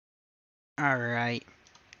Alright,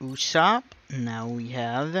 Usopp. Now we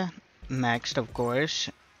have maxed, of course.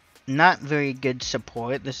 Not very good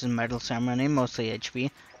support. This is Metal Ceremony, mostly HP.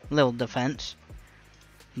 Little defense.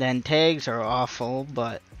 Then tags are awful,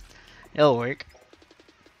 but it'll work.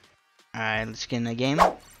 Alright, let's get in the game.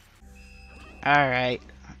 Alright,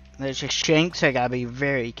 there's just Shanks. I gotta be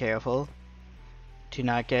very careful to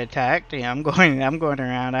not get attacked. Yeah, I'm going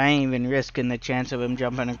around. I ain't even risking the chance of him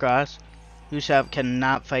jumping across. Usopp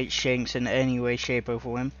cannot fight Shanks in any way, shape, or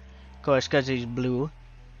form. Of course, because he's blue.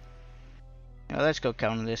 Now, let's go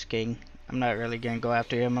counter this king. I'm not really going to go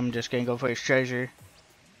after him. I'm just going to go for his treasure.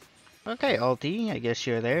 Okay, ulti. I guess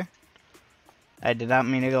you're there. I did not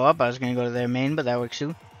mean to go up. I was going to go to their main, but that works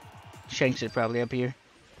too. Shanks is probably up here.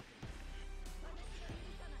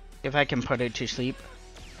 If I can put her to sleep.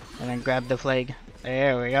 And then grab the flag.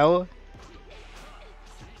 There we go.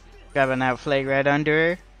 Grabbing that flag right under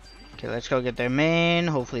her. Okay, let's go get their main.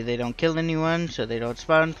 Hopefully they don't kill anyone, so they don't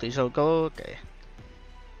spawn. Please don't go. Okay.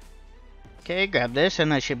 Okay, grab this,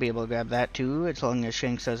 and I should be able to grab that too, as long as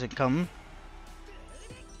Shanks doesn't come.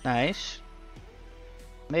 Nice.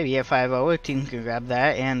 Maybe at 5-0, a team can grab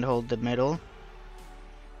that and hold the middle.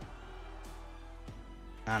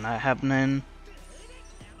 Not happening.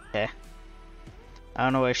 Okay. I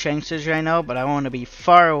don't know where Shanks is right now, but I want to be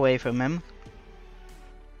far away from him.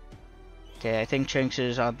 Okay, I think Shanks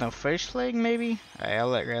is on the first leg, maybe? Alright, I'll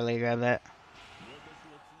let Riley grab that.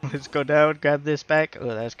 Let's go down, grab this back. Oh,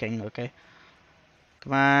 that's King, okay.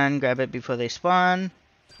 Come on, grab it before they spawn.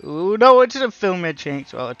 Ooh, no, it's a film at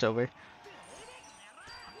Shanks. Well, it's over.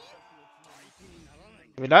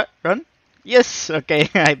 Did we not? Run? Yes! Okay,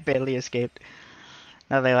 I barely escaped.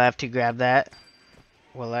 Now they'll have to grab that.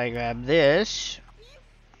 Well, I grab this.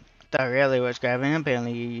 Thought Riley was grabbing it.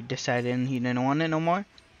 Apparently he decided he didn't want it no more.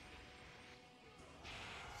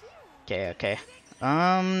 Okay.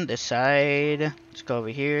 This side. Let's go over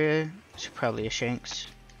here. It's probably a Shanks.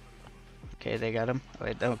 Okay, they got him. Oh,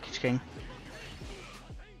 wait, no, it's King.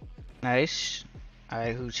 Nice.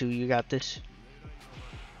 Alright, who you got this?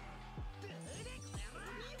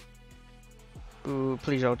 Ooh,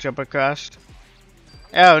 please don't jump across.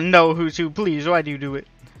 Oh no, who, please, why do you do it?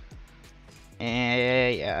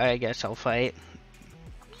 Yeah, I guess I'll fight.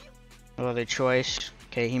 No other choice.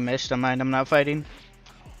 Okay, he missed. Don't mind, I'm not fighting.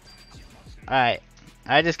 Alright,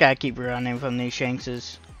 I just gotta keep running from these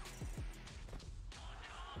Shankses.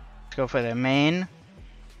 Let's go for their main.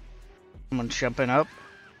 Someone's jumping up.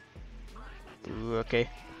 Ooh, okay.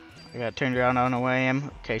 I got turned around, I don't know where I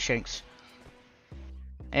am. Okay, Shanks.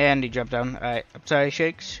 And he jumped down. Alright, I'm sorry,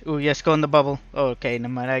 Shanks. Ooh, yes, go in the bubble. Oh, okay,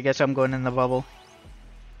 never mind. I guess I'm going in the bubble.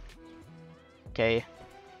 Okay.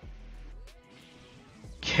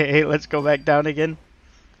 Okay, let's go back down again.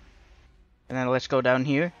 And then let's go down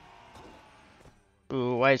here.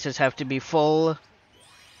 Ooh, why does this have to be full?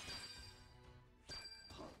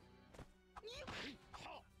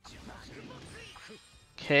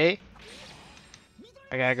 Okay.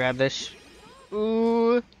 I gotta grab this.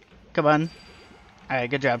 Ooh. Come on. Alright,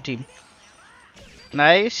 good job, team.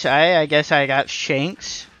 Nice. I guess I got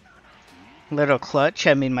Shanks. Little clutch.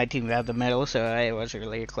 I mean, my team grabbed the medal, so it wasn't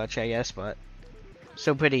really a clutch, I guess, but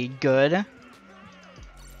still pretty good.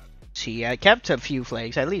 See, I kept a few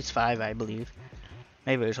flags. At least 5, I believe.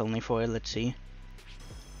 Maybe it was only 4, let's see.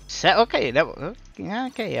 Set, okay, yeah,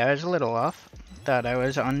 okay, I was a little off. Thought I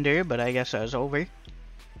was under, but I guess I was over.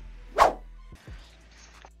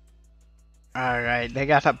 Alright, they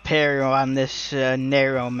got a pair on this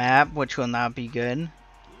narrow map, which will not be good.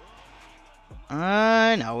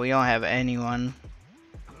 No, we don't have anyone.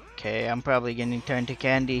 Okay, I'm probably getting turned to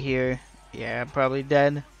candy here. Yeah, I'm probably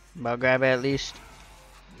dead. But I'll grab it at least.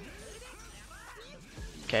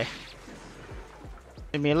 Okay.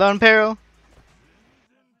 Leave me alone, Peril.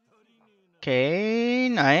 Okay,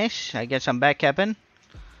 nice. I guess I'm back capping.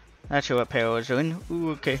 Not sure what Peril was doing.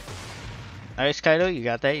 Ooh, okay. Nice, Kaido. You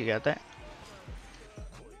got that.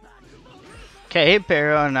 Okay,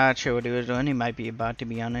 Peril. I'm not sure what he was doing. He might be about, to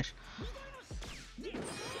be honest.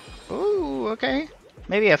 Ooh, okay.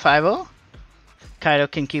 Maybe a 5-0. Kaido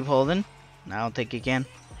can keep holding. I don't think he can.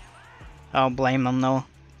 I don't blame him, though.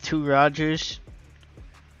 2 Rogers.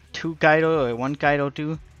 2 Kaido, or 1 Kaido,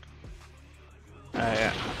 2.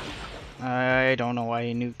 I don't know why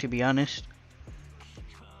he nuked, to be honest.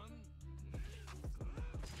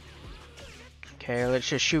 Okay, let's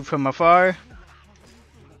just shoot from afar.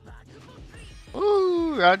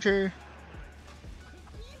 Ooh, Roger.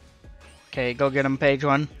 Okay, go get him, page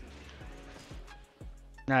 1.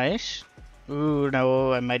 Nice. Ooh,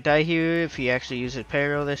 no, I might die here if he actually uses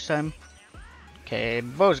Peril this time. Okay,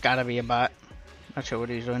 Bo's gotta be a bot. Not sure what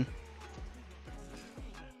he's doing.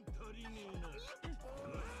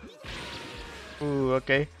 Ooh,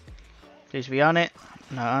 okay. Please be on it.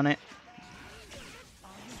 Not on it.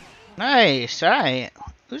 Nice, alright.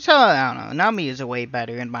 Usopp, I don't know. Nami is a way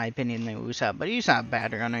better in my opinion than Usopp, but he's not a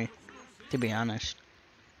bad runner, to be honest.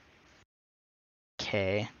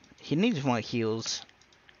 Okay. He needs more heals.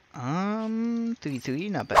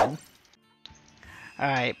 3-3, not bad.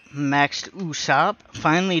 Alright, maxed Usopp.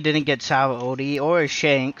 Finally didn't get Sour Odie or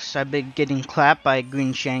Shanks. I've been getting clapped by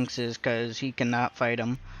Green Shankses because he cannot fight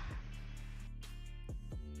him.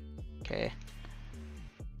 Okay.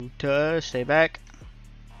 Uta, stay back.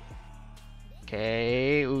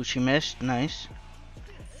 Okay, ooh, she missed. Nice.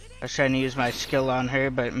 I was trying to use my skill on her,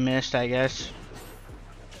 but missed, I guess.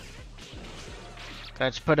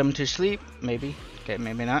 Let's put him to sleep, maybe. Okay,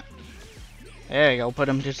 maybe not. There you go, put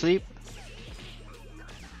him to sleep.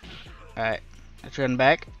 Alright, let's run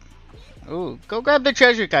back. Ooh, go grab the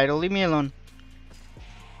treasure, Kaido, leave me alone.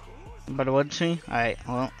 But what's he? Alright,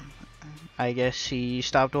 well, I guess he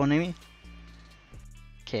stopped wanting me.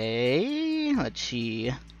 Okay, let's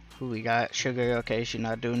see who we got. Sugar, okay, she's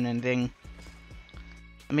not doing anything.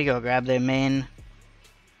 Let me go grab their main.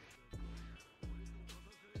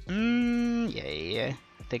 Yeah.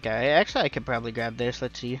 I think I could probably grab this.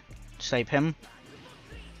 Let's see. Snipe him.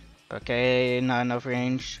 Okay, not enough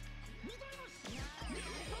range.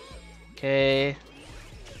 Okay.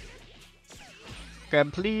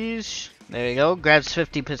 Grab, please. There we go. Grabs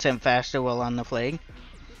 50% faster while on the flag.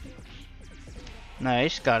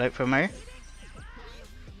 Nice. Got it from her.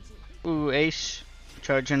 Ooh, ace.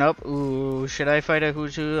 Charging up. Ooh, should I fight a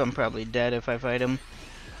Huzu? I'm probably dead if I fight him.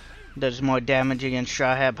 Does more damage against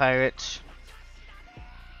Straw Hat Pirates.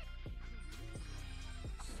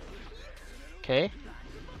 Okay.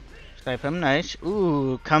 Snipe him. Nice.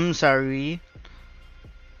 Ooh, Kamsari.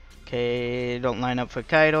 Okay, don't line up for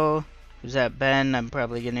Kaido. Who's that? Ben? I'm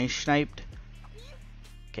probably getting sniped.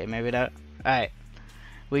 Okay, maybe not. Alright.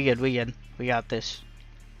 We good. We got this.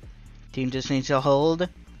 Team just needs to hold.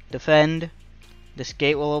 Defend. This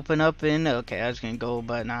gate will open up in. Okay, I was gonna go,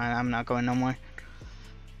 but nah, I'm not going no more.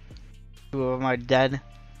 Two of them are dead.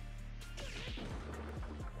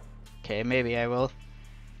 Okay, maybe I will.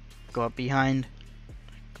 Go up behind.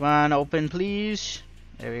 Come on, open please.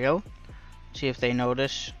 There we go. See if they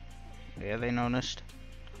notice. Yeah, they noticed.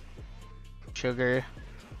 Sugar.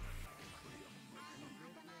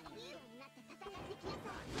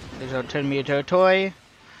 Please don't turn me into a toy.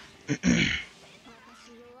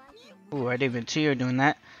 Ooh, I didn't even see her doing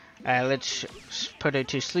that. Alright, let's put her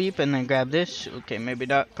to sleep and then grab this. Okay, maybe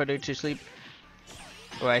not put her to sleep.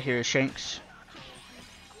 Oh, I hear Shanks.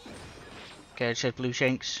 Okay, it's just blue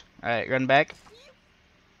Shanks. Alright, run back.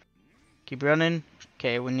 Keep running.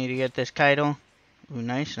 Okay, we need to get this Kaido. Ooh,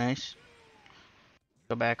 nice.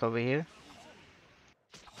 Go back over here.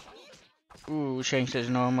 Ooh, Shanks'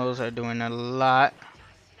 normals are doing a lot.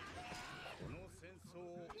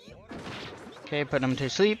 Okay, put him to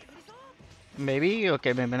sleep. Maybe.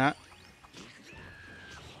 Okay, maybe not.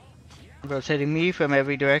 Rotating me from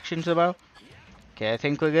every direction somehow. Okay, I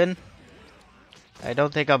think we're good. I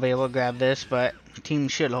don't think I'll be able to grab this, but team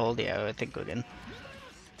should hold. Yeah, I think we're good.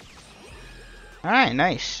 Alright,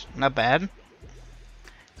 nice. Not bad.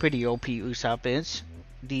 Pretty OP Usopp is.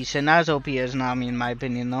 Decent. Not as OP as Nami in my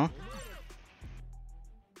opinion though.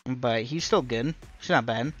 But he's still good. He's not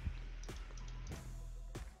bad.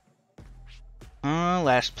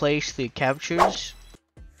 Last place, 3 captures.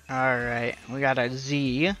 Alright, we got a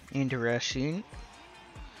Z. Interesting.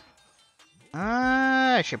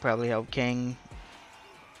 I should probably help King.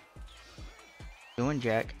 Doing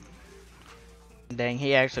Jack. Dang,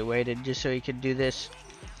 he actually waited just so he could do this.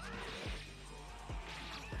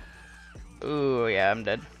 Ooh, yeah, I'm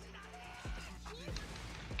dead.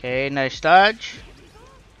 Okay, nice dodge.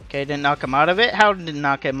 Okay, didn't knock him out of it. How did it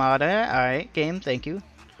knock him out of it? Alright, game, thank you.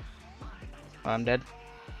 Oh, I'm dead.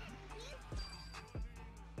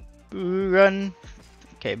 Ooh, run.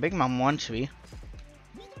 Okay, Big Mom wants me.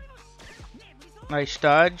 Nice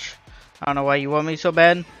dodge. I don't know why you want me so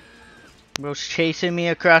bad. Bro's chasing me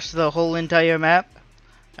across the whole entire map.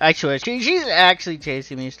 Actually, she's actually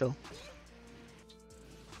chasing me still.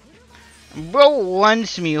 Bro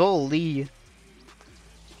wants me, holy.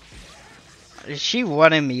 She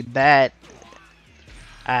wanted me bad.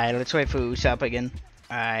 Alright, let's wait for Usopp again.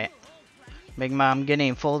 Alright. Big Mom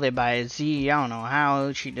getting folded by a Z. I don't know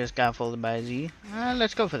how she just got folded by a Z.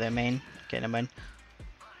 Let's go for their main. Okay, never mind.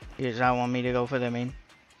 He does not want me to go for their main.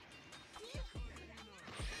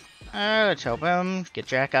 Let's help him. Get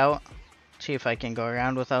Jack out. See if I can go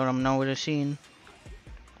around without him noticing.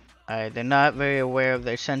 They're not very aware of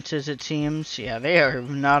their senses, it seems. Yeah, they are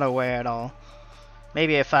not aware at all.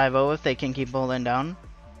 Maybe at 5-0 if they can keep bowling down.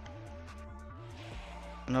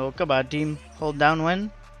 No, come on, team. Hold down win.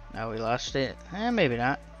 Now we lost it. Maybe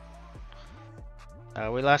not.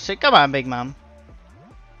 We lost it. Come on, Big Mom.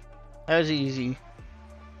 That was easy.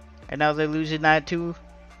 And now they're losing that too.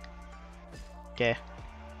 Okay.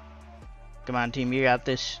 Come on, team. You got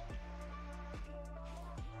this.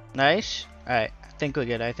 Nice. Alright. I think we're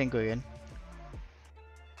good. I think we're good.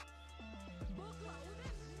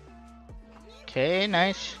 Okay,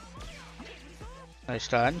 nice. Nice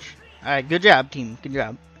dodge. Alright, good job, team. Good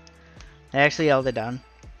job. I actually held it down.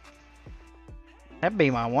 That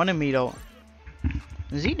Big Mom wanted me though.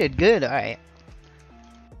 Z did good. Alright.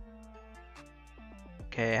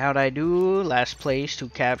 Okay, how'd I do? Last place, 2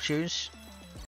 captures.